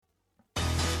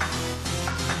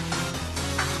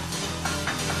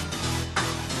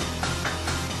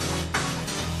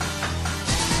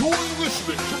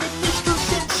listening to the Mr.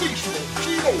 Sensational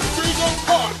Gino Vega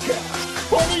podcast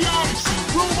on the Odyssey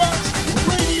Robots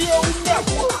Radio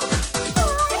Network.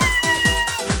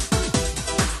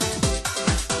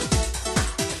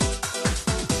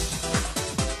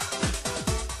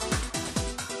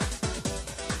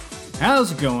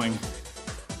 How's it going?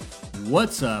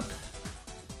 What's up?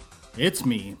 It's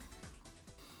me.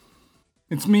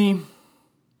 It's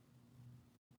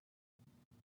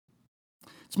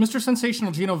Mr.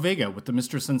 Sensational Gino Vega with the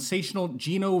Mr. Sensational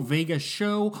Gino Vega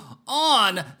show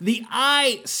on the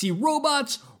IC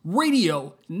Robots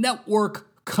Radio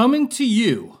Network, coming to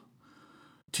you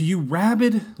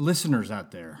rabid listeners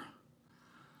out there,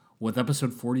 with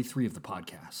episode 43 of the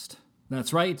podcast.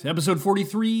 That's right, episode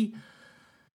 43.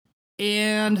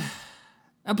 And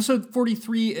episode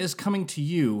 43 is coming to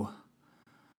you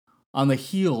on the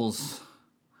heels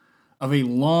of a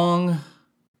long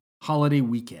holiday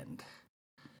weekend.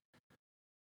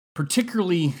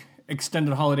 Particularly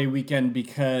extended holiday weekend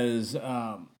because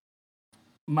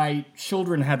my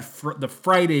children had the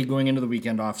Friday going into the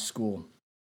weekend off school.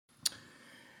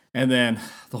 And then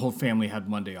the whole family had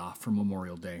Monday off for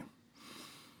Memorial Day.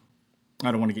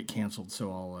 I don't want to get canceled,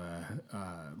 so I'll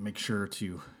make sure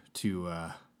to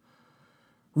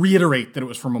reiterate that it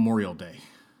was for Memorial Day.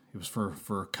 It was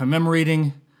for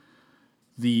commemorating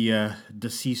the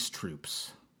deceased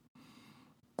troops.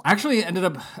 I actually ended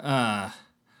up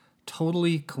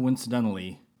totally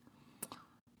coincidentally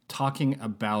talking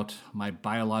about my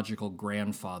biological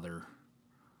grandfather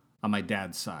on my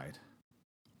dad's side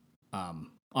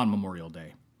on Memorial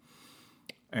Day.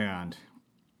 And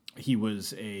he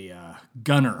was a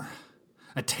gunner,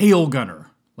 a tail gunner,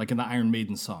 like in the Iron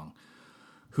Maiden song,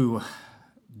 who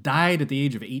died at the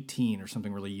age of 18 or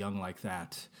something really young like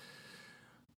that,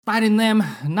 fighting them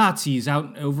Nazis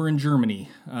out over in Germany,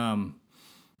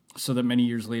 so that many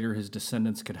years later his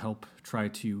descendants could help try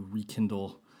to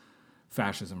rekindle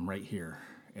fascism right here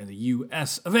in the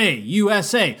US of A,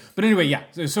 USA. But anyway, yeah,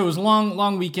 so it was a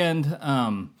long weekend,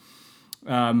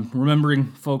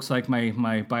 remembering folks like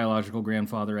my biological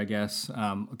grandfather, I guess.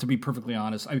 To be perfectly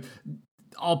honest,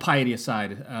 all piety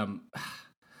aside, I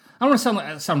don't want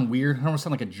to sound weird. I don't want to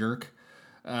sound like a jerk.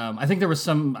 I think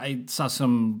I saw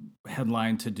some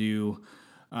headline to do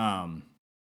in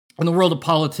the world of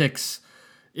politics.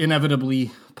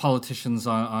 Inevitably, politicians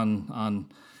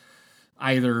on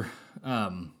either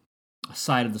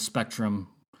side of the spectrum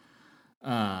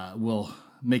will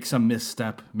make some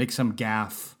misstep, make some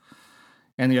gaffe,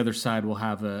 and the other side will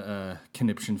have a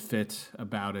conniption fit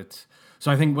about it. So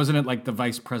I think, wasn't it like the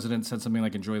vice president said something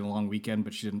like, enjoy the long weekend,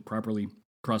 but she didn't properly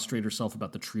prostrate herself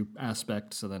about the troop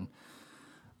aspect, so then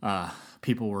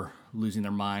people were losing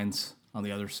their minds on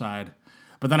the other side.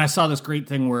 But then I saw this great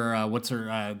thing where,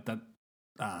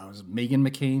 was Meghan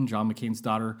McCain, John McCain's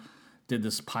daughter, did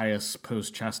this pious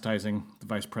post chastising the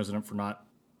vice president for not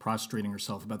prostrating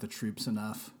herself about the troops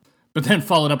enough. But then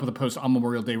followed up with a post on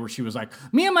Memorial Day where she was like,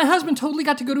 me and my husband totally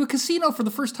got to go to a casino for the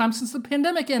first time since the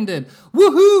pandemic ended.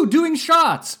 Woohoo, doing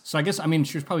shots. So I guess,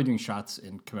 she was probably doing shots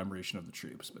in commemoration of the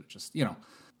troops, but just,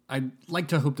 I'd like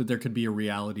to hope that there could be a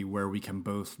reality where we can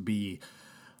both be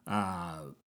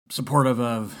supportive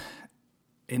of,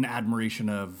 in admiration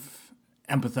of,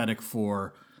 empathetic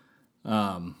for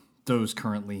those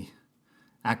currently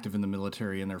active in the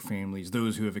military and their families,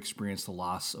 those who have experienced the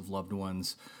loss of loved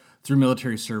ones through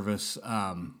military service,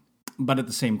 but at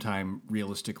the same time,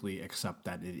 realistically accept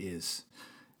that it is,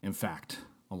 in fact,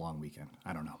 a long weekend.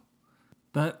 I don't know.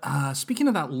 But speaking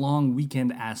of that long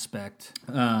weekend aspect,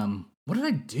 what did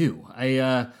I do?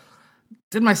 I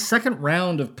did my second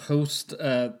round of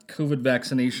post-COVID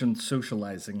vaccination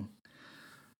socializing.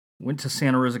 Went to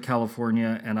Santa Rosa,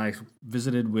 California, and I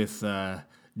visited with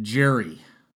Jerry.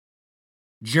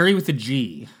 Jerry with a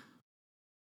G.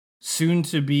 Soon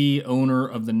to be owner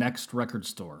of the Next Record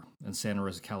Store in Santa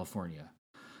Rosa, California.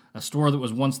 A store that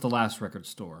was once the Last Record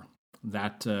Store.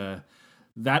 That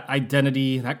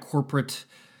identity, that corporate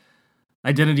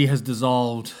identity has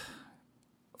dissolved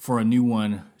for a new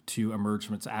one to emerge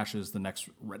from its ashes, the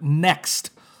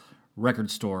Next Record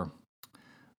Store,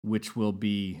 which will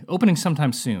be opening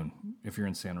sometime soon if you're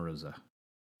in Santa Rosa.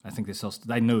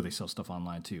 I know they sell stuff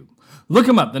online too. Look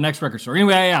them up, the Next Record Store.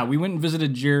 Anyway, yeah, we went and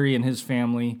visited Jerry and his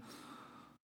family.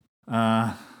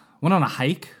 Went on a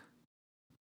hike.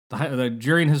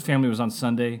 Jerry and his family was on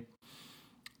Sunday.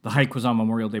 The hike was on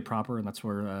Memorial Day proper, and that's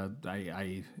where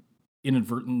I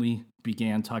inadvertently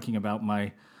began talking about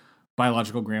my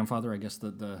biological grandfather. I guess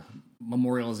the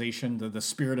memorialization, the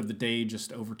spirit of the day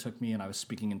just overtook me, and I was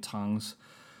speaking in tongues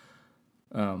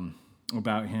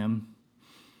about him.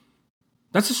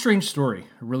 That's a strange story,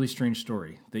 a really strange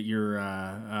story, that you're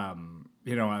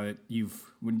when you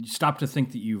stop to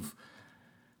think that you've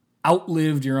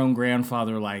outlived your own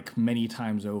grandfather like many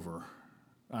times over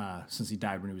since he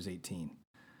died when he was 18.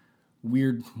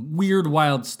 Weird,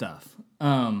 wild stuff.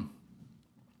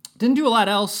 Didn't do a lot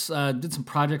else. Did some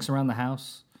projects around the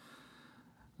house.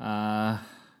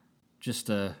 Just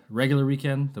a regular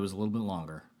weekend that was a little bit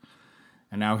longer.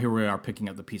 And now here we are picking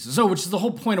up the pieces. So, which is the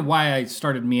whole point of why I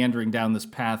started meandering down this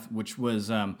path, which was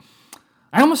I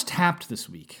almost tapped this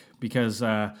week because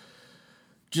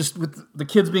just with the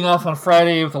kids being off on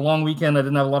Friday with a long weekend, I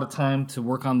didn't have a lot of time to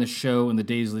work on this show in the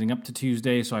days leading up to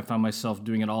Tuesday, so I found myself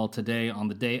doing it all today on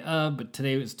the day of. But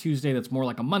today is Tuesday. That's more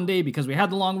like a Monday because we had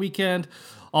the long weekend.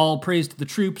 All praise to the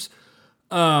troops.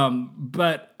 So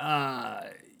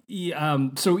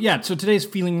today's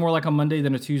feeling more like a Monday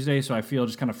than a Tuesday, so I feel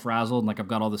just kind of frazzled and like I've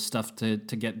got all this stuff to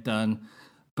get done.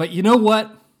 But you know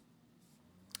what?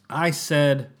 I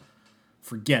said,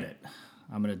 forget it.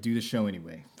 I'm going to do the show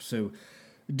anyway. So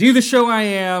do the show I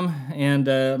am, and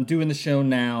I'm doing the show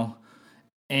now.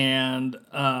 And,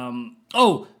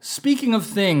 speaking of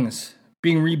things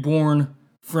being reborn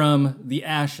from the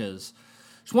ashes,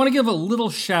 just want to give a little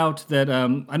shout that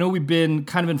I know we've been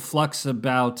kind of in flux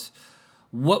about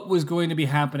what was going to be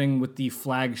happening with the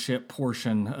flagship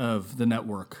portion of the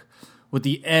network, with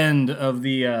the end of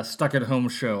the Stuck at Home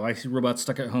show, I See Robots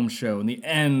Stuck at Home show, and the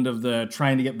end of the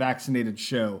Trying to Get Vaccinated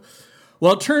show.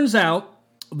 Well, it turns out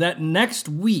that next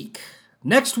week,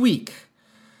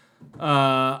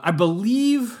 I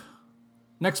believe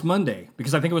next Monday,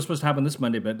 because I think it was supposed to happen this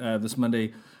Monday, but this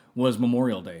Monday was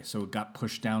Memorial Day, so it got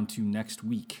pushed down to next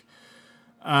week.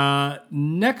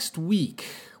 Next week,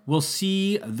 we'll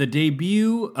see the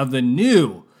debut of the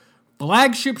new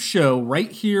flagship show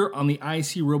right here on the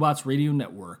IC Robots Radio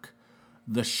Network,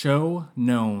 the show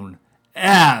known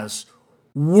as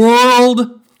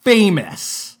World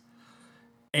Famous.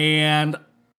 And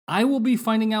I will be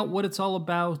finding out what it's all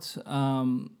about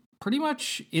pretty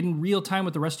much in real time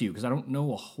with the rest of you, because I don't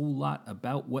know a whole lot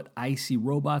about what IC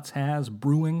Robots has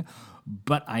brewing,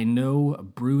 but I know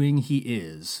brewing he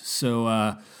is.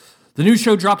 So the new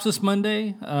show drops this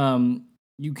Monday.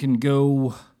 You can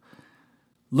go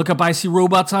look up IC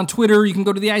Robots on Twitter. You can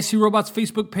go to the IC Robots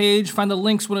Facebook page, find the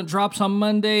links when it drops on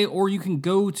Monday, or you can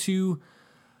go to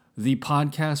the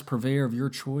podcast purveyor of your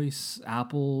choice,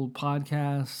 Apple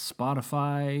Podcasts,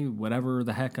 Spotify, whatever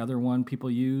the heck other one people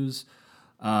use,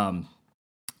 and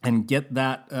get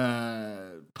that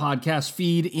podcast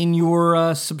feed in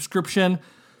your subscription.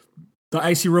 The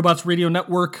IC Robots Radio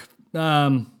Network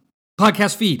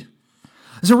podcast feed.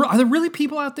 Are there really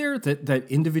people out there that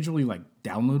individually like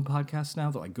download podcasts now,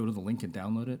 that like go to the link and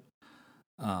download it?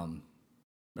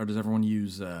 Or does everyone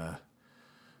use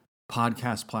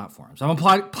podcast platforms?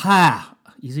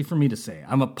 Easy for me to say.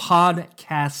 I'm a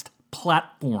podcast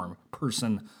platform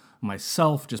person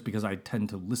myself, just because I tend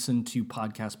to listen to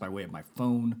podcasts by way of my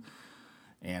phone,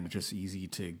 and it's just easy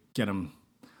to get them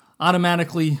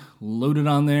automatically loaded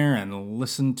on there and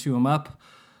listen to them up.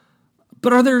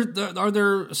 But are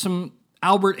there some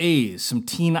Albert A's, some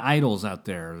teen idols out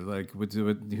there, like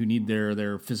who need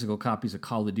their physical copies of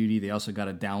Call of Duty? They also got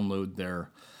to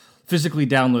physically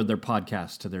download their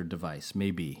podcast to their device.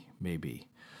 Maybe.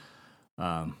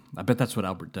 I bet that's what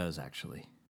Albert does, actually.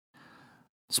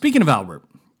 Speaking of Albert,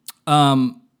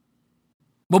 well,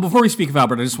 before we speak of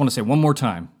Albert, I just want to say one more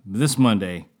time, this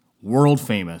Monday, World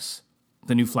Famous,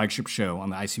 the new flagship show on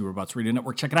the IC Robots Radio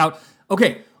Network. Check it out.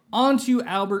 Okay, on to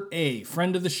Albert A.,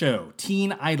 friend of the show,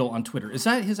 Teen Idol on Twitter. Is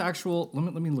that his actual...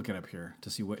 Let me look it up here to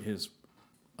see what his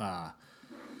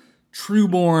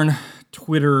Trueborn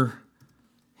Twitter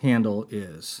handle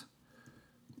is.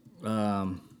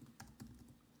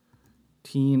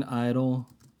 Teen Idol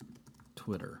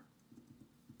Twitter.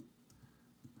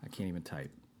 I can't even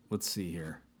type. Let's see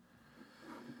here.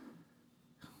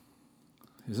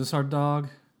 Is this our dog?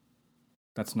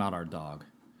 That's not our dog.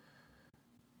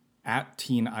 At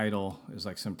Teen Idol is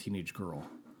like some teenage girl.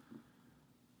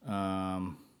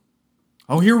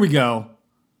 Here we go.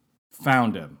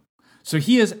 Found him. So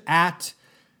he is at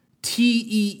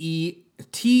TEEN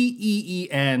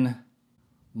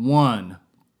 1,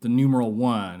 the numeral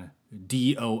 1,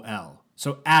 DOL.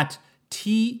 So at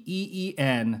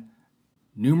TEEN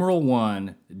numeral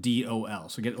 1, DOL.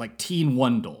 So get it like Teen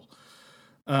Wundle.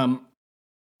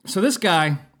 So this guy,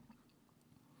 I'm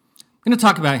going to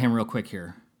talk about him real quick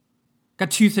here.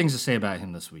 Got two things to say about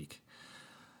him this week.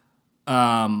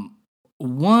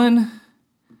 One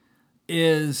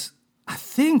is, I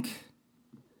think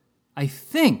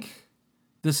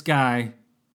this guy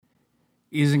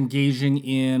is engaging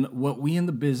in what we in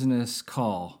the business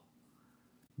call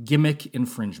gimmick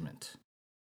infringement.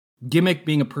 Gimmick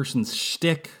being a person's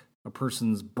shtick, a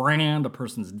person's brand, a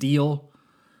person's deal.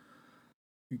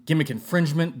 Gimmick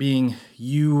infringement being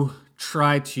you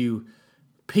try to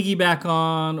piggyback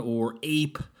on or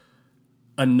ape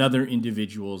another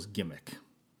individual's gimmick.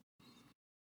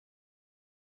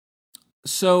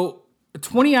 So,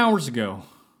 20 hours ago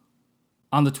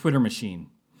on the Twitter machine,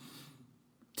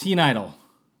 Teen Idol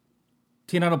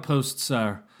posts,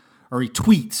 or he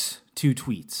tweets 2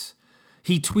 tweets.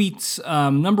 He tweets,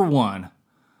 number one,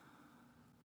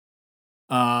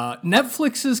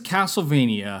 Netflix's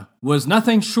Castlevania was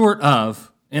nothing short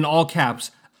of, in all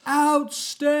caps,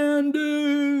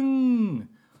 outstanding.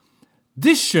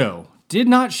 This show did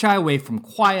not shy away from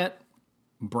quiet,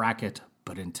 bracket,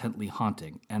 but intently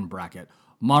haunting, end bracket,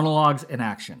 monologues and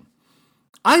action.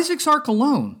 Isaac's arc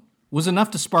alone was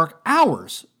enough to spark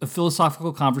hours of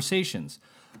philosophical conversations,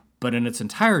 but in its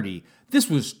entirety, this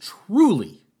was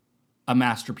truly a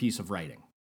masterpiece of writing.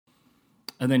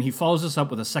 And then he follows this up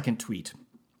with a second tweet.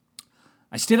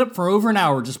 I stayed up for over an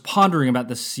hour just pondering about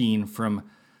this scene from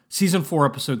Season 4,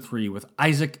 Episode 3 with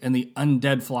Isaac and the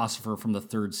undead philosopher from the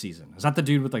 3rd season. Is that the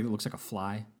dude with that looks like a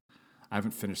fly? I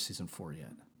haven't finished Season 4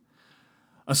 yet.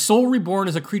 A soul reborn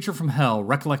as a creature from hell,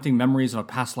 recollecting memories of a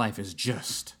past life is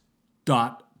just ...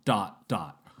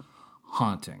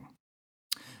 haunting.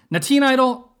 Now, Teen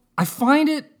Idol, I find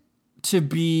it to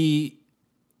be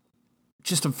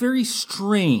just a very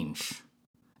strange,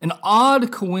 an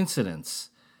odd coincidence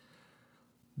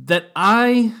that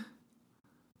I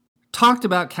talked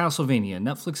about Castlevania,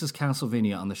 Netflix's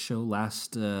Castlevania, on the show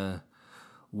last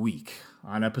week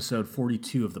on episode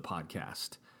 42 of the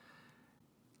podcast.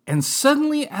 And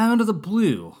suddenly, out of the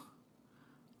blue,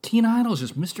 Teen Idol is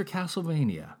just Mr.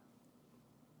 Castlevania.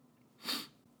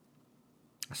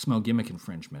 I smell gimmick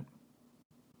infringement.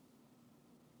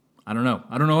 I don't know.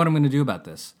 I don't know what I'm going to do about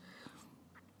this.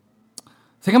 I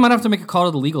think I might have to make a call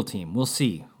to the legal team. We'll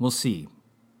see.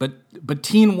 But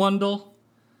Teen Wundle,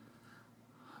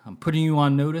 I'm putting you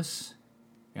on notice,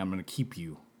 and I'm going to keep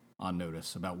you on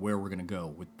notice about where we're going to go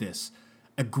with this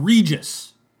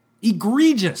egregious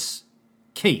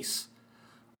case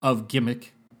of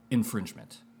gimmick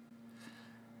infringement.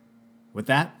 With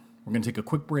that, we're going to take a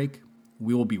quick break.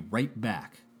 We will be right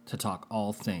back to talk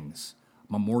all things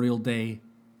Memorial Day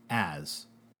as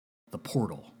the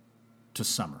portal to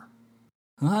summer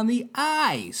on the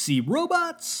I See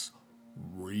Robots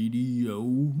Radio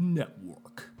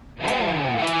Network.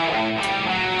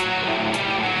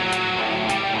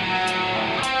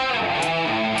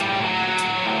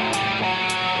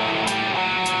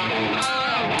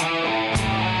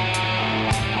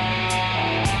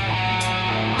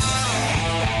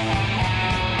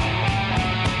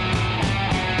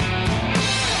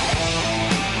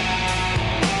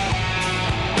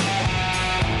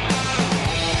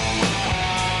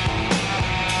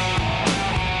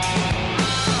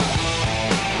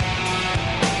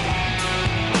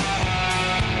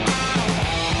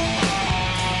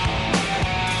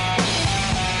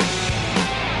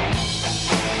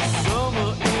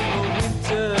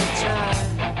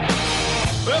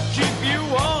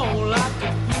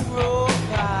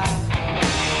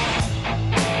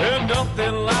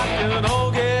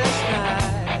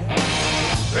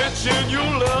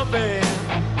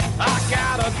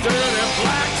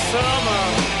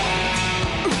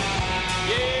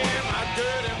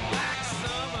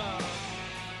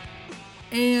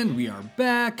 And we are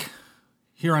back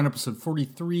here on episode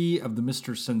 43 of the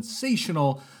Mr.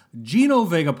 Sensational Gino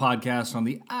Vega podcast on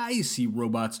the I See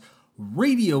Robots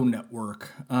Radio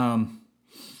Network. During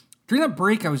that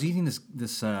break, I was eating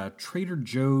this Trader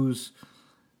Joe's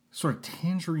sort of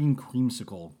tangerine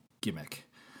creamsicle gimmick.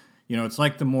 You know, it's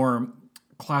like the more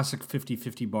classic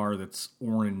 50-50 bar that's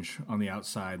orange on the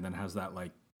outside and then has that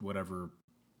like whatever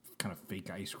kind of fake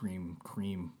ice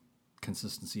cream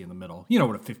consistency in the middle. You know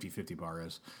what a 50-50 bar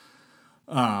is.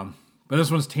 But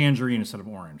this one's tangerine instead of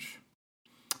orange.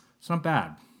 It's not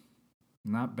bad.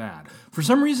 Not bad. For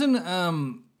some reason,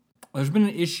 there's been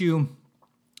an issue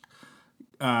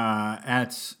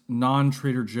at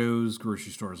non-Trader Joe's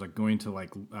grocery stores, like going to like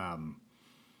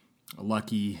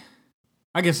Lucky.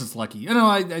 I guess it's Lucky. I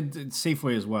know it's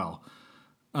Safeway as well.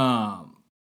 But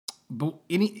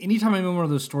anytime I'm in one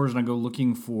of those stores and I go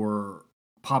looking for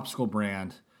Popsicle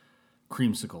brand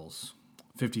creamsicles,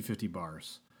 50-50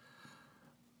 bars,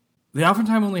 they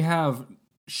oftentimes only have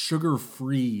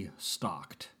sugar-free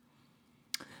stocked.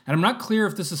 And I'm not clear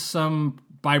if this is some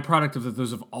byproduct of that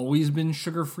those have always been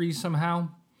sugar-free somehow,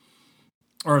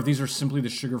 or if these are simply the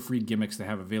sugar-free gimmicks they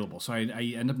have available. So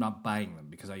I end up not buying them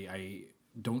because I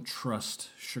don't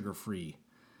trust sugar-free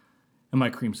in my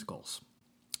creamsicles.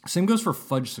 Same goes for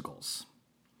fudgesicles.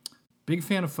 Big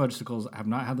fan of Fudgesicles. I have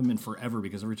not had them in forever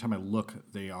because every time I look,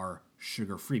 they are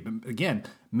sugar-free. But again,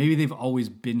 maybe they've always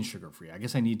been sugar-free. I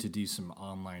guess I need to do some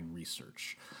online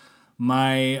research.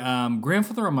 My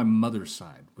grandfather on my mother's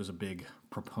side was a big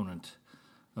proponent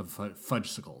of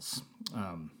Fudgesicles.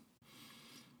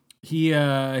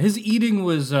 His eating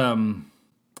was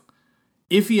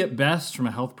iffy at best from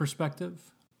a health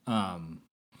perspective.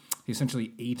 He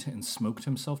essentially ate and smoked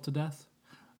himself to death,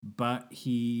 but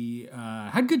he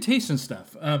had good taste and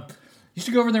stuff. Used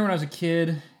to go over there when I was a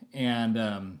kid,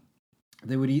 and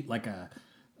they would eat like a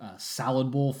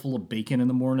salad bowl full of bacon in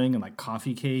the morning and like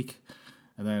coffee cake,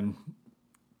 and then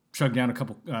chug down a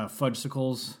couple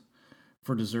Fudgesicles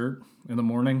for dessert in the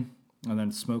morning, and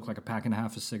then smoke like a pack and a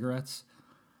half of cigarettes.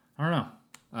 I don't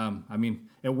know. I mean,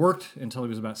 it worked until he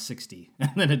was about 60,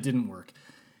 and then it didn't work.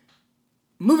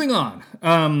 Moving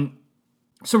on.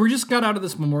 So we just got out of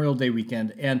this Memorial Day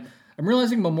weekend, and I'm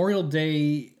realizing Memorial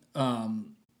Day,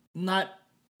 not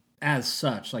as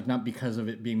such, like not because of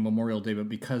it being Memorial Day, but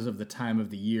because of the time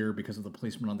of the year, because of the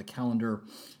placement on the calendar.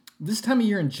 This time of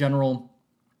year in general,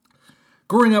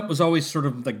 growing up was always sort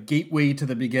of the gateway to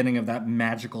the beginning of that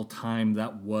magical time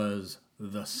that was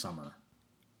the summer.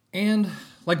 And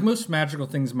like most magical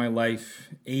things in my life,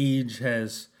 age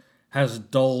has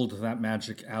dulled that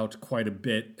magic out quite a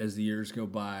bit as the years go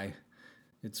by.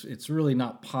 It's really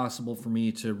not possible for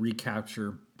me to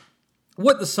recapture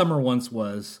what the summer once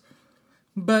was,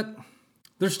 but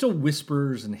there's still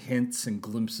whispers and hints and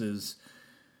glimpses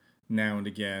now and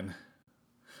again.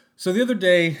 So the other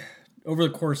day, over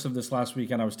the course of this last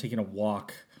weekend, I was taking a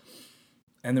walk,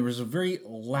 and there was a very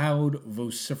loud,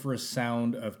 vociferous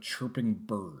sound of chirping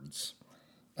birds.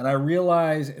 And I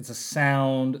realize it's a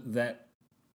sound that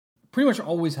pretty much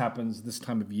always happens this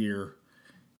time of year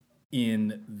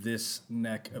in this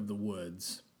neck of the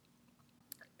woods.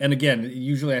 And again,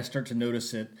 usually I start to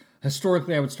notice it.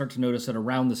 Historically, I would start to notice it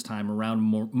around this time, around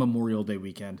Memorial Day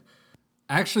weekend.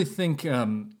 I actually think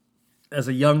as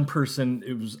a young person,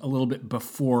 it was a little bit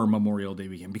before Memorial Day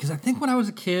weekend. Because I think when I was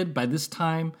a kid, by this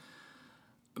time,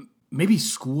 maybe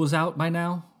school was out by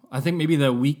now. I think maybe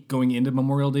the week going into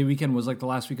Memorial Day weekend was like the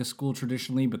last week of school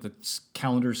traditionally, but the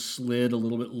calendar slid a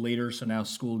little bit later, so now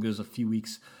school goes a few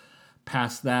weeks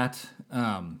past that.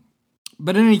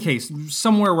 But in any case,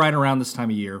 somewhere right around this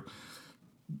time of year,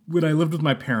 when I lived with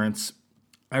my parents,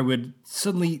 I would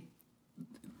suddenly,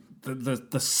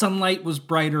 the sunlight was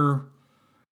brighter,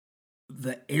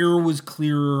 the air was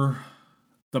clearer,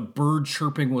 the bird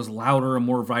chirping was louder and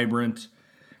more vibrant,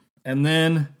 and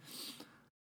then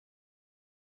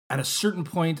at a certain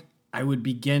point, I would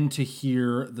begin to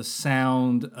hear the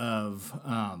sound of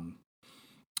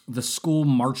the school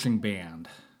marching band.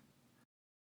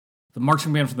 The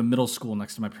marching band from the middle school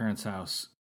next to my parents' house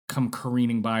come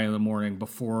careening by in the morning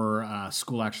before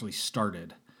school actually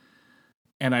started.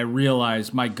 And I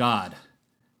realized, my God,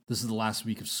 this is the last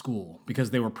week of school,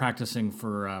 because they were practicing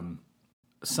for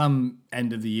some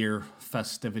end of the year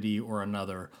festivity or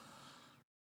another.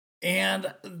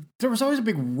 And there was always a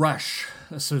big rush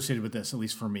associated with this, at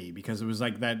least for me, because it was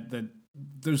like that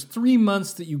those 3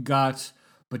 months that you got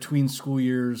between school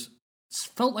years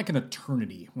felt like an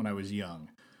eternity when I was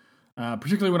young.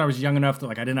 Particularly when I was young enough that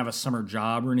like I didn't have a summer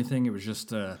job or anything. It was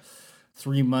just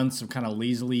 3 months of kind of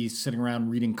lazily sitting around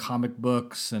reading comic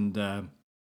books and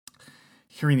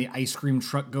hearing the ice cream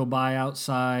truck go by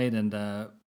outside, and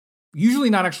usually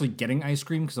not actually getting ice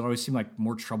cream because it always seemed like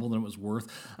more trouble than it was worth.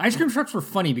 Ice cream trucks were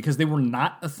funny because they were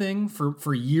not a thing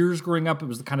for years growing up. It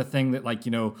was the kind of thing that, like,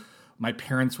 you know, my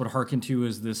parents would hearken to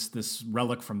as this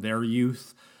relic from their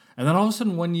youth. And then all of a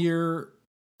sudden one year,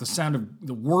 the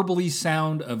warbly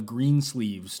sound of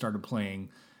Greensleeves started playing,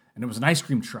 and it was an ice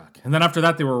cream truck. And then after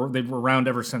that, they were around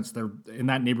ever since. They're in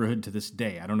that neighborhood to this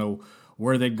day. I don't know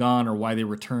where they'd gone or why they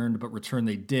returned, but return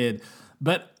they did.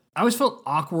 But I always felt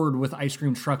awkward with ice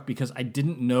cream truck because I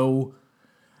didn't know.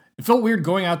 It felt weird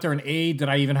going out there, and did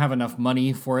I even have enough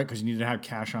money for it? Because you needed to have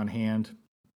cash on hand.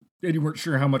 And you weren't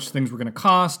sure how much things were going to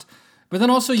cost. But then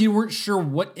also you weren't sure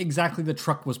what exactly the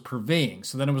truck was purveying.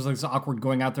 So then it was like awkward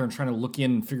going out there and trying to look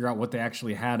in and figure out what they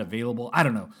actually had available. I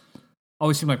don't know.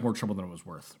 Always seemed like more trouble than it was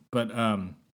worth. But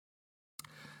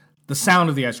the sound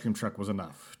of the ice cream truck was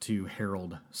enough to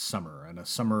herald summer, and a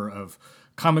summer of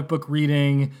comic book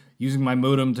reading, using my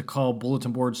modem to call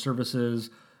bulletin board services,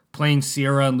 playing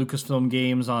Sierra and Lucasfilm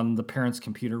games on the parents'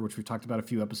 computer, which we talked about a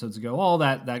few episodes ago. All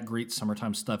that great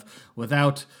summertime stuff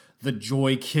without the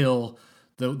joy kill,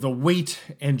 the weight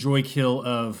and joy kill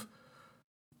of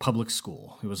public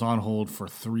school. It was on hold for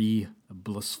 3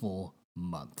 blissful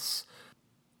months.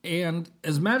 And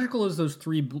as magical as those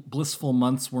 3 blissful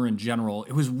months were in general,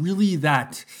 it was really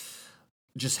that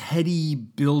just heady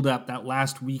build up that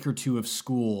last week or two of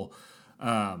school,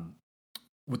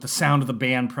 with the sound of the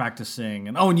band practicing,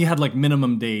 and you had like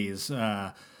minimum days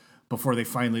before they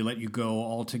finally let you go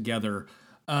all together.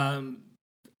 That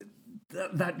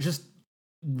just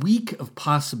week of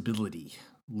possibility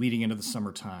leading into the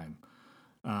summertime.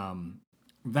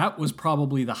 That was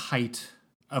probably the height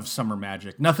of summer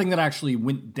magic. Nothing that actually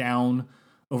went down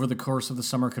over the course of the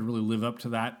summer could really live up to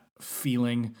that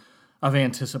feeling of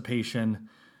anticipation.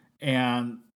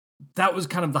 And that was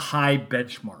kind of the high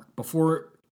benchmark.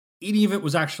 Before any of it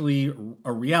was actually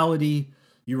a reality,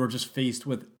 you were just faced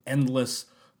with endless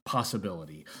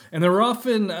possibility. And there were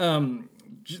often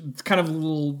kind of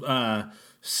little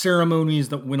ceremonies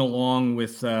that went along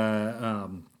with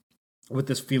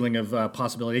this feeling of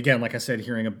possibility. Again, like I said,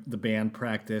 hearing the band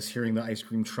practice, hearing the ice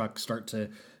cream truck start to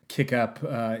kick up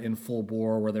in full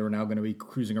bore, where they were now going to be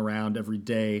cruising around every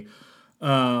day.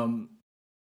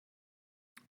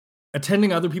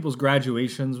 Attending other people's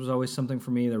graduations was always something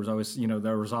for me. There was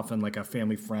often like a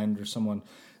family friend or someone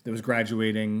that was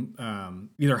graduating,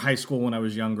 either high school when I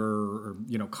was younger or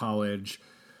college.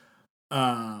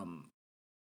 But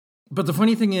the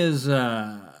funny thing is,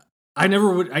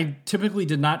 I typically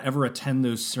did not ever attend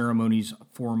those ceremonies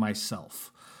for myself.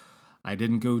 I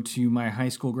didn't go to my high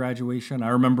school graduation. I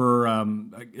remember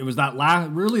it was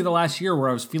really the last year where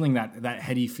I was feeling that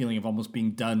heady feeling of almost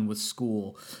being done with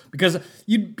school, because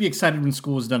you'd be excited when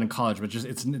school was done in college, but just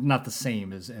it's not the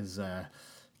same as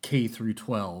K through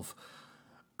 12.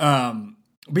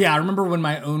 But yeah, I remember when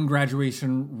my own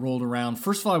graduation rolled around.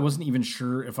 First of all, I wasn't even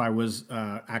sure if I was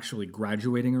actually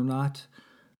graduating or not.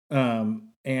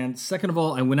 And second of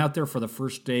all, I went out there for the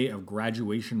first day of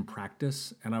graduation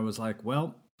practice, and I was like,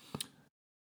 well,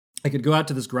 I could go out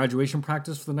to this graduation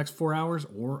practice for the next 4 hours,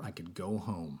 or I could go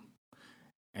home.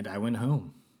 And I went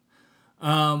home.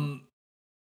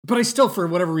 But I still, for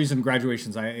whatever reason,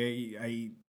 graduations, I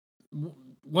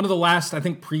one of the last, I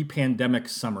think, pre-pandemic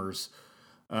summers,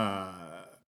 I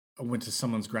went to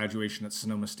someone's graduation at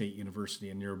Sonoma State University,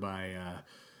 a nearby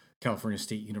California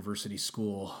State University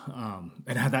school,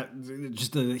 and had that,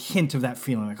 just a hint of that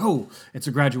feeling like, oh, it's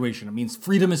a graduation. It means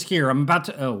freedom is here. I'm about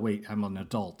to, oh, wait, I'm an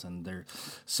adult, and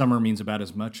summer means about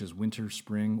as much as winter,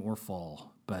 spring, or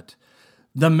fall. But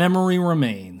the memory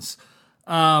remains.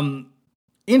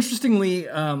 Interestingly,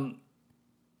 in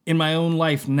my own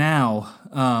life now,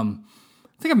 I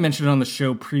think I've mentioned it on the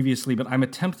show previously, but I'm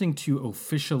attempting to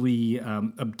officially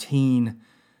obtain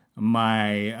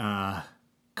my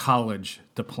college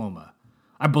diploma.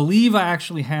 I believe I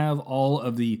actually have all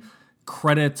of the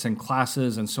credits and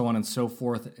classes and so on and so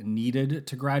forth needed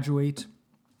to graduate.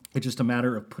 It's just a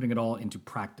matter of putting it all into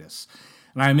practice.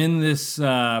 And I'm in this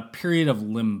period of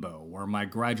limbo where my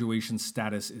graduation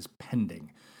status is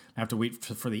pending. I have to wait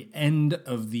for the end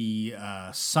of the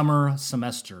summer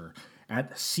semester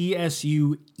at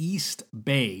CSU East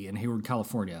Bay in Hayward,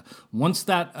 California. Once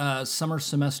that summer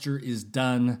semester is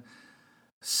done,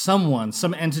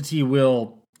 some entity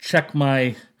will check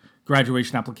my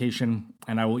graduation application,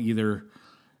 and I will either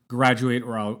graduate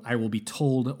or I will be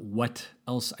told what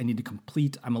else I need to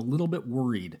complete. I'm a little bit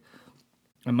worried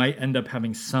I might end up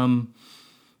having some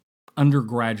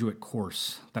undergraduate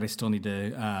course that I still need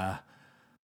to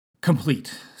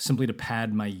complete, simply to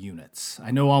pad my units.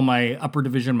 I know all my upper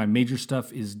division, my major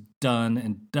stuff is done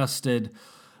and dusted,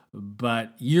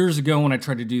 but years ago when I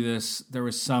tried to do this, there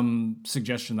was some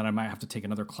suggestion that I might have to take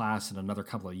another class and another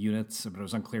couple of units, but it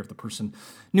was unclear if the person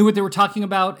knew what they were talking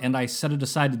about, and I set it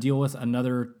aside to deal with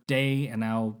another day, and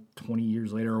now 20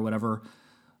 years later or whatever,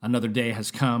 another day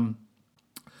has come.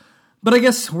 But I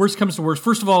guess worst comes to worst.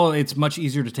 First of all, it's much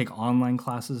easier to take online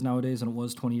classes nowadays than it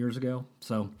was 20 years ago.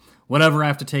 So whatever I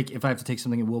have to take, if I have to take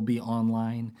something, it will be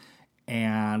online.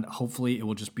 And hopefully it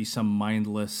will just be some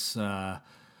mindless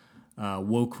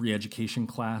woke re-education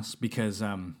class. Because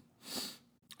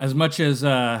as much as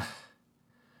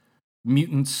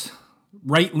mutants,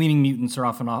 right-leaning mutants are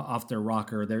often off their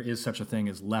rocker, there is such a thing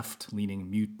as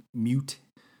left-leaning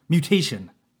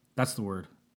mutation. That's the word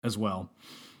as well.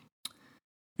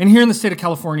 And here in the state of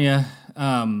California,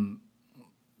 a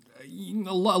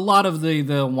lot of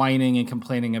the whining and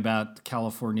complaining about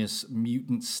California's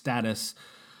mutant status,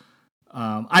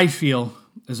 I feel,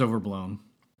 is overblown.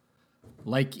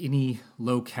 Like any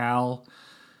locale,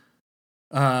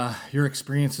 your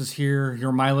experiences here,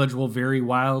 your mileage will vary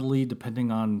wildly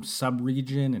depending on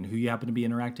sub-region and who you happen to be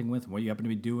interacting with, and what you happen to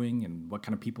be doing, and what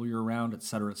kind of people you're around, et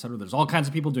cetera, et cetera. There's all kinds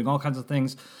of people doing all kinds of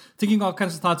things, thinking all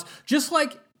kinds of thoughts, just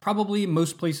like probably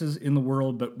most places in the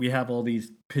world, but we have all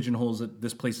these pigeonholes that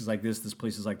this place is like this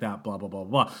place is like that, blah, blah, blah,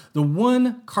 blah. The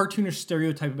one cartoonish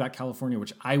stereotype about California,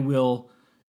 which I will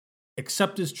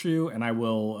accept as true, and I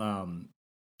will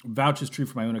vouch as true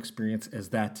for my own experience, is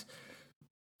that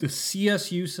the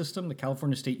CSU system, the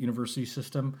California State University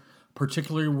system,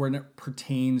 particularly when it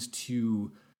pertains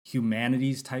to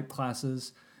humanities type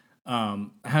classes,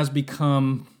 has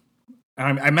become,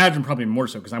 and I imagine probably more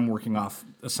so because I'm working off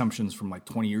assumptions from like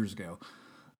 20 years ago,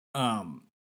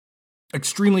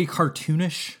 extremely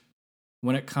cartoonish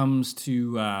when it comes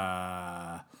to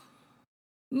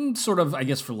sort of, I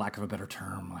guess for lack of a better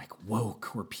term, like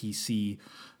woke or PC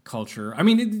culture. I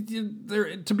mean,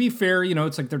 to be fair,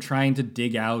 it's like they're trying to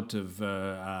dig out of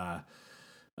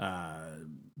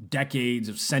decades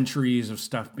of centuries of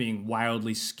stuff being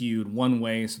wildly skewed one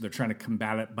way, so they're trying to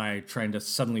combat it by trying to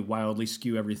suddenly wildly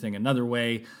skew everything another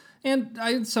way.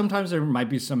 And sometimes there might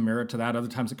be some merit to that. Other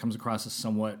times it comes across as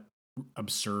somewhat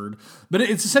absurd. But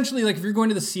it's essentially like if you're going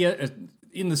to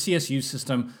in the CSU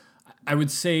system, I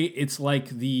would say it's like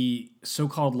the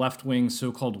so-called left-wing,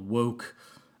 so-called woke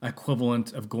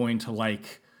equivalent of going to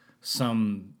like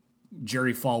some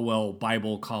Jerry Falwell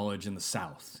Bible college in the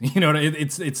South.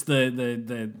 It's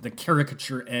the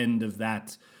caricature end of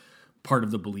that part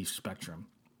of the belief spectrum.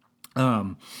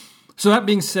 So that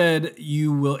being said,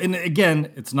 you will, and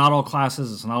again, it's not all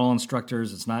classes, it's not all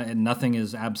instructors, nothing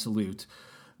is absolute,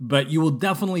 but you will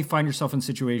definitely find yourself in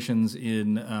situations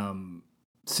in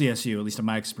CSU, at least in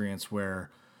my experience,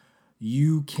 where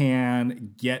you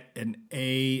can get an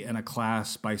A in a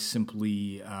class by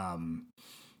simply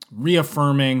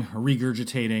reaffirming,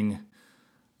 regurgitating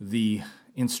the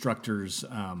instructor's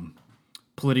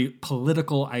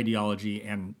political ideology.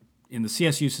 And in the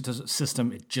CSU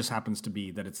system, it just happens to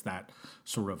be that it's that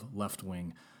sort of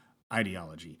left-wing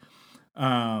ideology.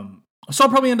 So I'll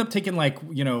probably end up taking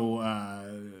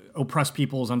oppressed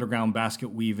people's underground basket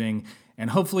weaving,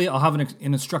 and hopefully I'll have an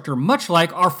instructor much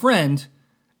like our friend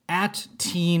at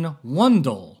Teen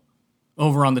Wundle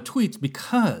over on the tweets,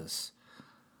 because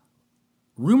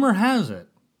rumor has it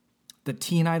that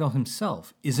Teen Idol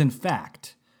himself is in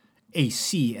fact a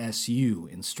CSU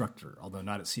instructor, although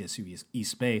not at CSU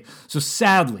East Bay. So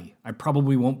sadly, I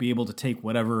probably won't be able to take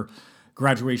whatever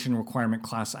graduation requirement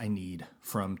class I need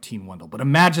from Teen Wundle. But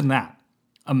imagine that.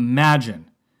 Imagine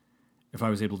if I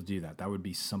was able to do that. That would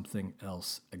be something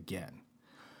else again.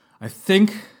 I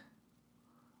think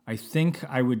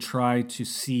I would try to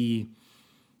see,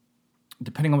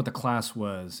 depending on what the class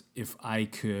was, if I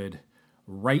could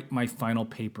write my final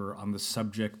paper on the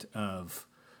subject of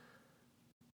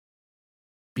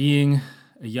being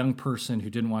a young person who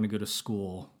didn't want to go to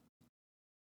school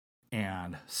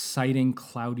and citing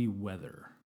cloudy weather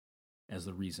as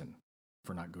the reason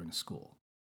for not going to school.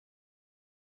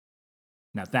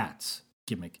 Now that's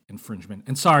gimmick infringement.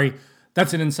 And sorry,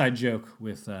 that's an inside joke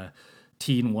with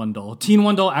Teen Wundle. Teen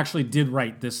Wundle actually did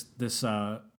write this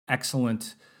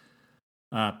excellent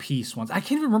piece once. I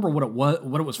can't even remember what it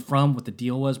was from, what the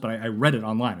deal was, but I read it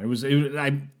online.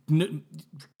 I'm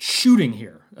shooting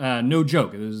here, no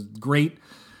joke. It was great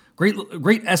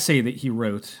essay that he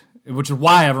wrote, which is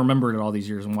why I've remembered it all these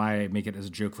years and why I make it as a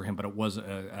joke for him. But it was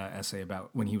an essay about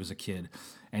when he was a kid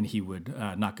and he would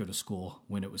not go to school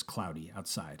when it was cloudy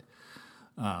outside.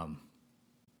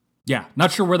 Yeah,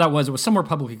 not sure where that was. It was somewhere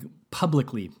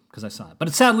publicly because I saw it.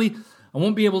 But sadly, I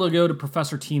won't be able to go to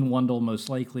Professor Teen Wundle, most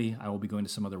likely. I will be going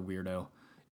to some other weirdo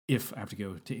if I have to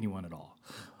go to anyone at all.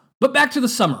 But back to the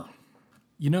summer.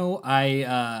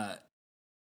 I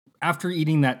after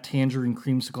eating that tangerine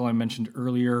creamsicle I mentioned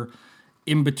earlier,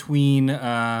 in between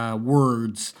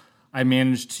words, I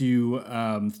managed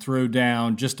to throw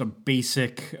down just a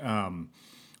basic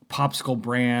popsicle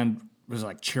brand. It was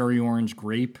like cherry orange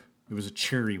grape. It was a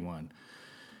cherry one.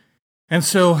 And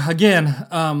so, again,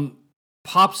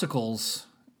 popsicles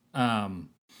and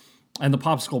the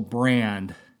popsicle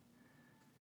brand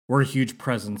were a huge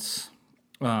presence,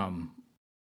 along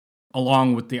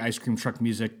with the ice cream truck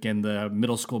music and the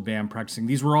middle school band practicing.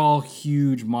 These were all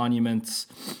huge monuments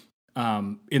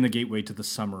in the gateway to the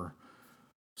summer,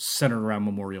 centered around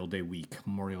Memorial Day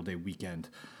weekend.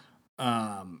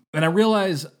 And I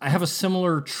realize I have a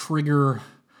similar trigger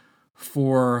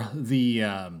for the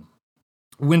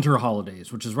winter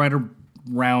holidays, which is right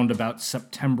around about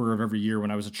September of every year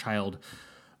when I was a child.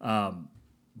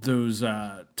 Those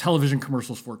television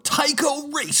commercials for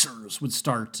Tyco Racers would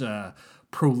start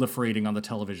proliferating on the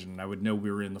television, and I would know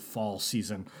we were in the fall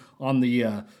season on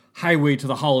the highway to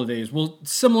the holidays. Well,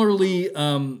 similarly,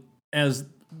 as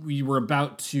we were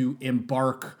about to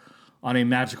embark on a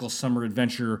magical summer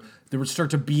adventure, there would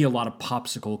start to be a lot of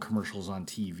popsicle commercials on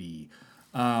TV.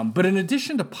 But in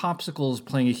addition to popsicles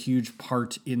playing a huge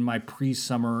part in my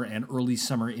pre-summer and early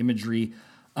summer imagery,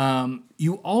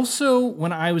 You also,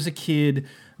 when I was a kid,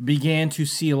 began to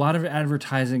see a lot of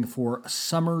advertising for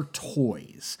summer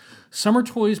toys. Summer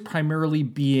toys primarily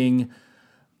being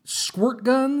squirt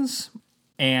guns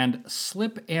and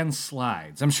slip and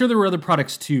slides. I'm sure there were other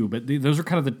products too, but those are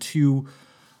kind of the two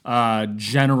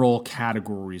general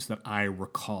categories that I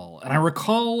recall. And I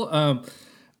recall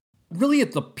really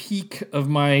at the peak of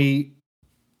my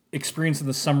experience of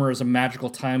the summer as a magical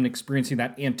time and experiencing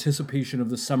that anticipation of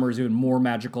the summer is even more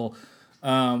magical.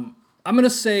 I'm going to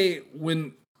say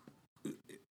when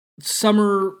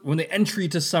the entry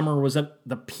to summer was at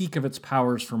the peak of its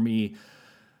powers for me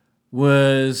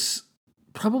was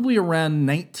probably around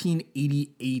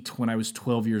 1988 when I was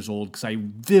 12 years old, because I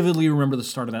vividly remember the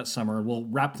start of that summer. We'll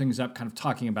wrap things up kind of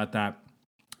talking about that.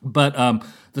 But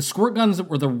the squirt guns that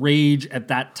were the rage at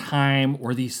that time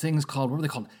were these things called, what were they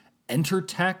called?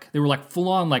 Entertech. They were like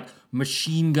full-on like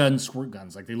machine gun squirt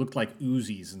guns. Like they looked like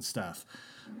Uzis and stuff.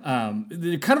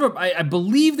 They're kind of I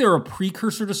believe they're a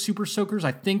precursor to Super Soakers.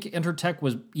 I think Entertech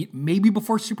was maybe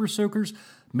before Super Soakers.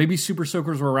 Maybe Super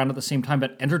Soakers were around at the same time,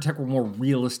 but Entertech were more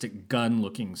realistic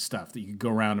gun-looking stuff that you could go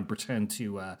around and pretend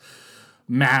to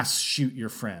mass shoot your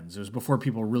friends. It was before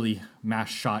people really mass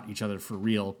shot each other for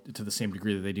real to the same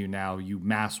degree that they do now. You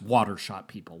mass water shot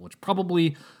people, which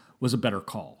probably was a better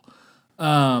call.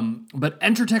 But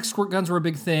Entertech squirt guns were a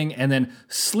big thing, and then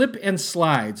slip and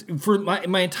slides for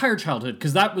my entire childhood,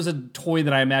 because that was a toy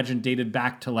that I imagine dated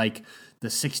back to like the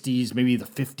 60s, maybe the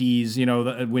 50s, you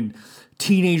know, when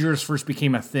teenagers first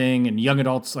became a thing and young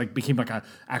adults like became like a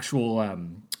actual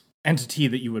entity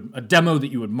that a demo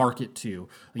that you would market to,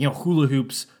 you know, hula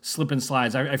hoops, slip and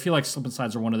slides. I feel like slip and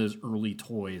slides are one of those early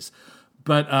toys,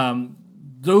 but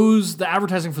the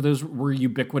advertising for those were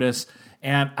ubiquitous.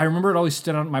 And I remember it always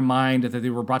stood out in my mind that they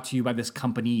were brought to you by this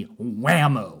company,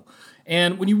 Wham-O.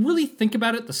 And when you really think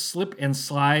about it, the slip and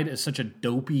slide is such a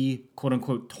dopey,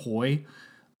 quote-unquote, toy.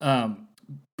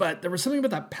 But there was something about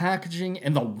that packaging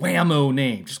and the Wham-O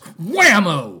name. Just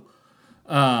Wham-O!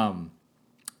 Kind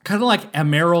of like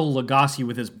Emeril Lagasse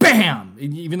with his BAM!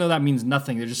 Even though that means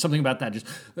nothing, there's just something about that just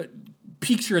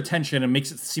piques your attention and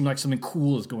makes it seem like something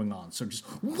cool is going on. So just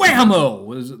Wham-O!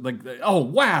 Was like, oh,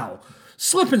 wow!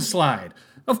 Slip and slide,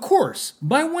 of course,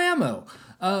 by Wham-O.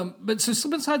 But so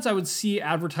slip and slides, I would see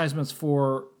advertisements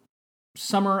for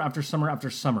summer after summer after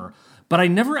summer, but I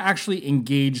never actually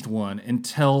engaged one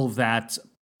until that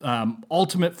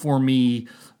ultimate for me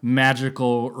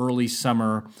magical early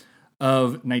summer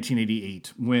of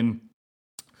 1988, when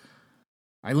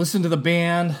I listened to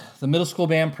the middle school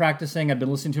band practicing. I'd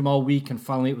been listening to them all week, and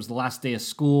finally it was the last day of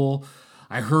school.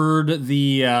 I heard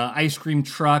the ice cream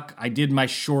truck. I did my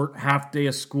short half day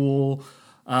of school.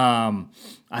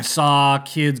 I saw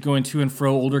kids going to and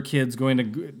fro, older kids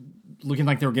looking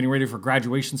like they were getting ready for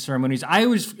graduation ceremonies. I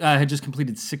had just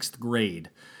completed 6th grade,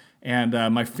 and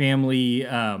my family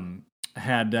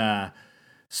had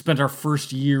spent our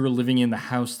first year living in the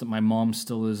house that my mom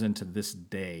still is in to this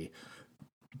day.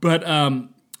 But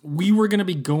we were going to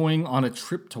be going on a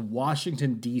trip to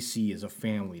Washington, D.C. as a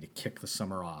family to kick the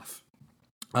summer off.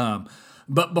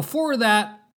 But before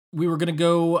that, we were going to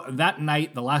go that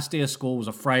night. The last day of school was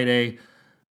a Friday.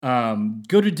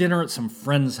 Go to dinner at some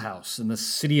friend's house in the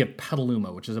city of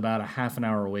Petaluma, which is about a half an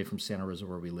hour away from Santa Rosa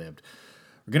where we lived.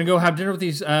 We're going to go have dinner with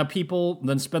these people,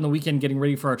 then spend the weekend getting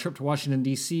ready for our trip to Washington,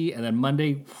 D.C., and then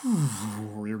Monday,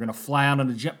 we were going to fly out on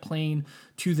a jet plane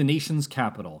to the nation's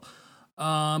capital.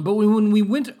 But when we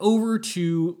went over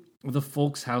to the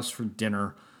folks' house for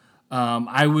dinner,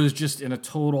 I was just in a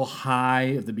total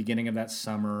high at the beginning of that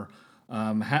summer.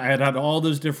 I had all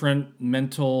those different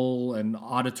mental and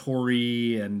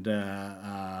auditory and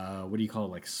what do you call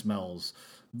it, like smells.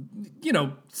 You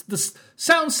know, the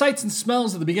sound, sights, and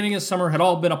smells at the beginning of summer had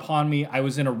all been upon me. I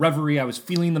was in a reverie. I was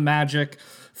feeling the magic,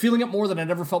 feeling it more than I'd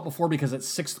ever felt before, because at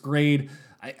 6th grade,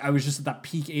 I was just at that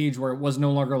peak age where it was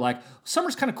no longer like,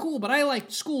 summer's kind of cool, but I like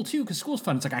school too because school's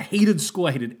fun. It's like I hated school.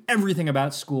 I hated everything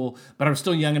about school, but I was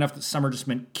still young enough that summer just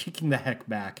meant kicking the heck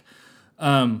back.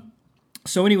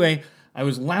 So anyway, I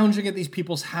was lounging at these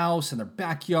people's house in their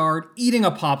backyard, eating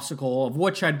a popsicle, of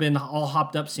which I'd been all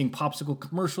hopped up seeing popsicle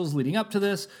commercials leading up to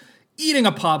this, eating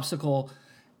a popsicle,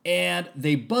 and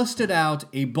they busted out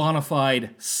a bona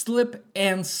fide slip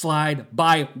and slide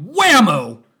by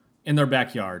Wham-O in their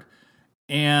backyard.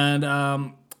 And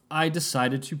I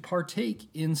decided to partake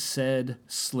in said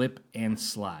slip and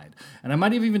slide. And I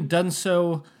might have even done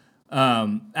so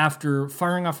after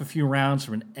firing off a few rounds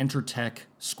from an Entertech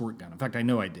squirt gun. In fact, I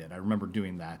know I did. I remember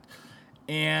doing that.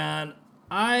 And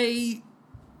I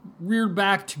reared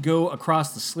back to go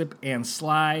across the slip and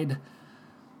slide.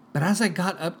 But as I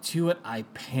got up to it, I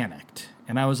panicked.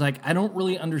 And I was like, I don't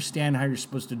really understand how you're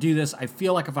supposed to do this. I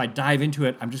feel like if I dive into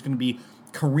it, I'm just going to be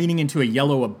careening into a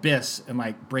yellow abyss and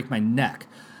like break my neck.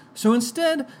 So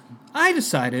instead, I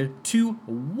decided to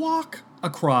walk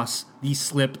across the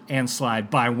slip and slide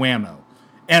by whammo.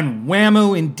 And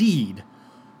whammo indeed.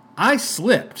 I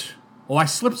slipped. Oh, I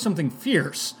slipped something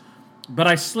fierce. But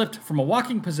I slipped from a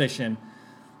walking position,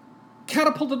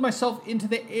 catapulted myself into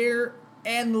the air,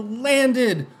 and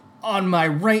landed on my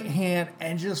right hand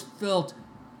and just felt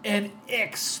an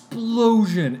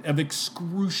explosion of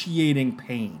excruciating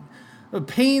pain. A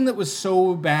pain that was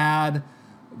so bad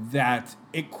that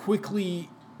it quickly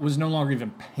was no longer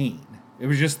even pain. It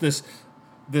was just this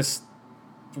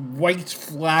white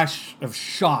flash of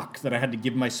shock that I had to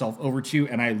give myself over to,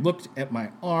 and I looked at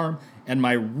my arm, and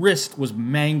my wrist was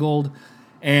mangled,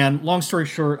 and long story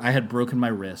short, I had broken my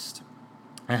wrist.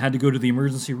 I had to go to the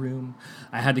emergency room.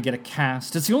 I had to get a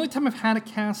cast. It's the only time I've had a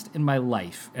cast in my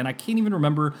life, and I can't even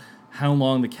remember how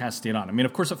long the cast stayed on. I mean,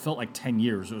 of course, it felt like 10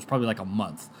 years. It was probably like a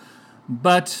month.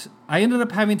 But I ended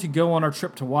up having to go on our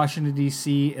trip to Washington,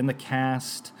 D.C. in the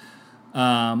cast.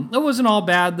 It wasn't all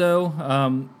bad,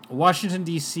 though. Washington,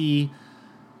 D.C.,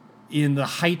 in the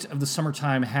height of the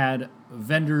summertime, had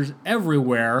vendors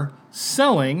everywhere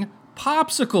selling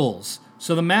popsicles.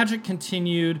 So the magic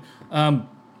continued.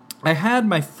 I had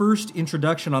my first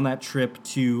introduction on that trip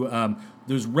to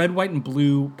those red, white, and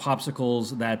blue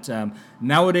popsicles that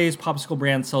nowadays Popsicle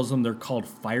brand sells them. They're called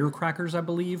firecrackers, I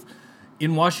believe.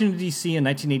 In Washington, D.C. in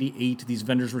 1988, these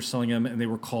vendors were selling them, and they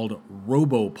were called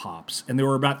Robo Pops. And they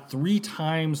were about 3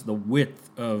 times the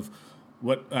width of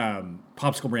what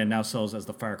Popsicle brand now sells as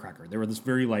the firecracker. They were this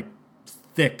very, like,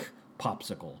 thick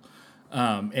popsicle.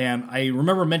 And I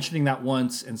remember mentioning that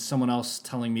once and someone else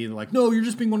telling me, like, no, you're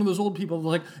just being one of those old people.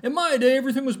 Like, in my day,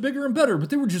 everything was bigger and better,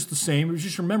 but they were just the same. It was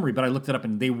just your memory. But I looked it up,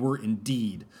 and they were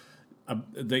indeed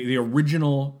the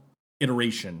original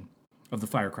iteration of the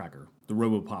firecracker. The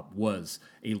RoboPop was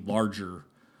a larger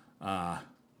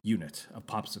unit of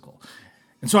popsicle.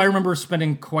 And so I remember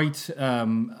spending quite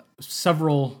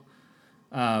several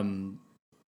moments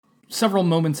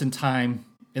in time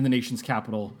in the nation's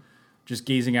capital just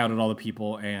gazing out at all the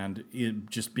people and it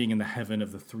just being in the heaven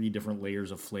of the 3 different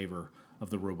layers of flavor of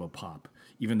the RoboPop,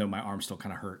 even though my arm still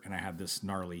kind of hurt and I had this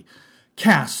gnarly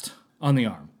cast on the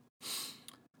arm.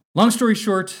 Long story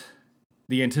short,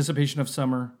 the anticipation of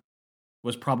summer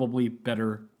was probably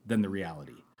better than the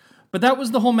reality. But that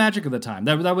was the whole magic of the time.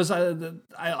 That was,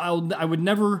 I would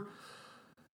never...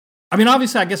 I mean,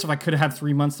 obviously, I guess if I could have had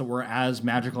 3 months that were as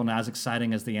magical and as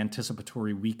exciting as the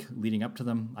anticipatory week leading up to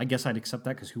them, I guess I'd accept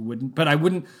that, because who wouldn't? But I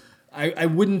wouldn't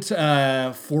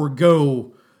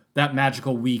forego that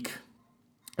magical week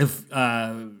if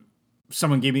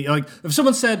someone gave me, like, if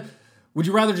someone said, would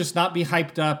you rather just not be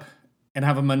hyped up and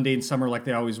have a mundane summer like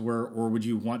they always were, or would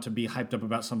you want to be hyped up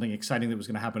about something exciting that was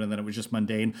going to happen and then it was just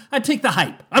mundane? I'd take the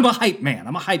hype. I'm a hype man.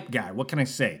 I'm a hype guy. What can I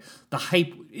say? The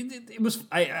hype, it was,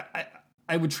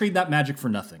 I would trade that magic for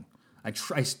nothing. I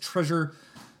treasure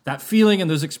that feeling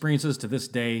and those experiences to this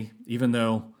day, even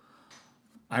though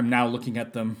I'm now looking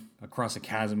at them across a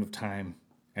chasm of time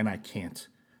and I can't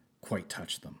quite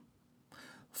touch them.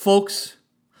 Folks,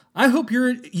 I hope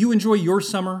you enjoy your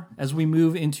summer as we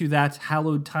move into that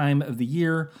hallowed time of the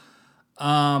year.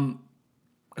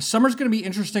 Summer's going to be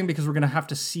interesting because we're going to have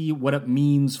to see what it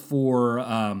means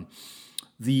for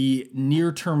the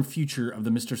near-term future of the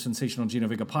Mr. Sensational Gino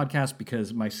Vega podcast,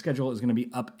 because my schedule is going to be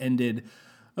upended.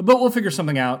 But we'll figure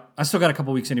something out. I still got a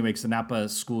couple weeks anyway, because the Napa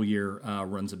school year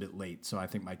runs a bit late. So I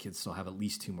think my kids still have at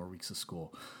least 2 more weeks of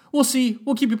school. We'll see.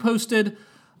 We'll keep you posted.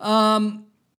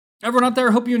 Everyone out there,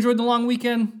 hope you enjoyed the long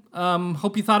weekend.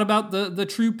 Hope you thought about the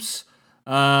troops.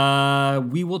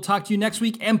 We will talk to you next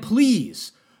week. And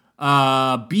please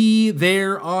be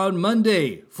there on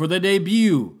Monday for the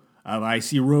debut of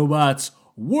IC Robots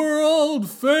World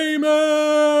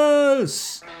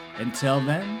Famous. Until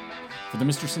then, for the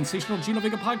Mr. Sensational Gino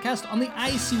Vega podcast on the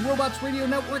IC Robots Radio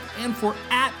Network and for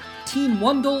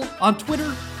 @TeamWundle on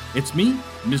Twitter, it's me,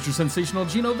 Mr. Sensational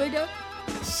Gino Vega,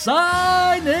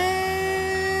 signing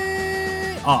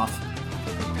off.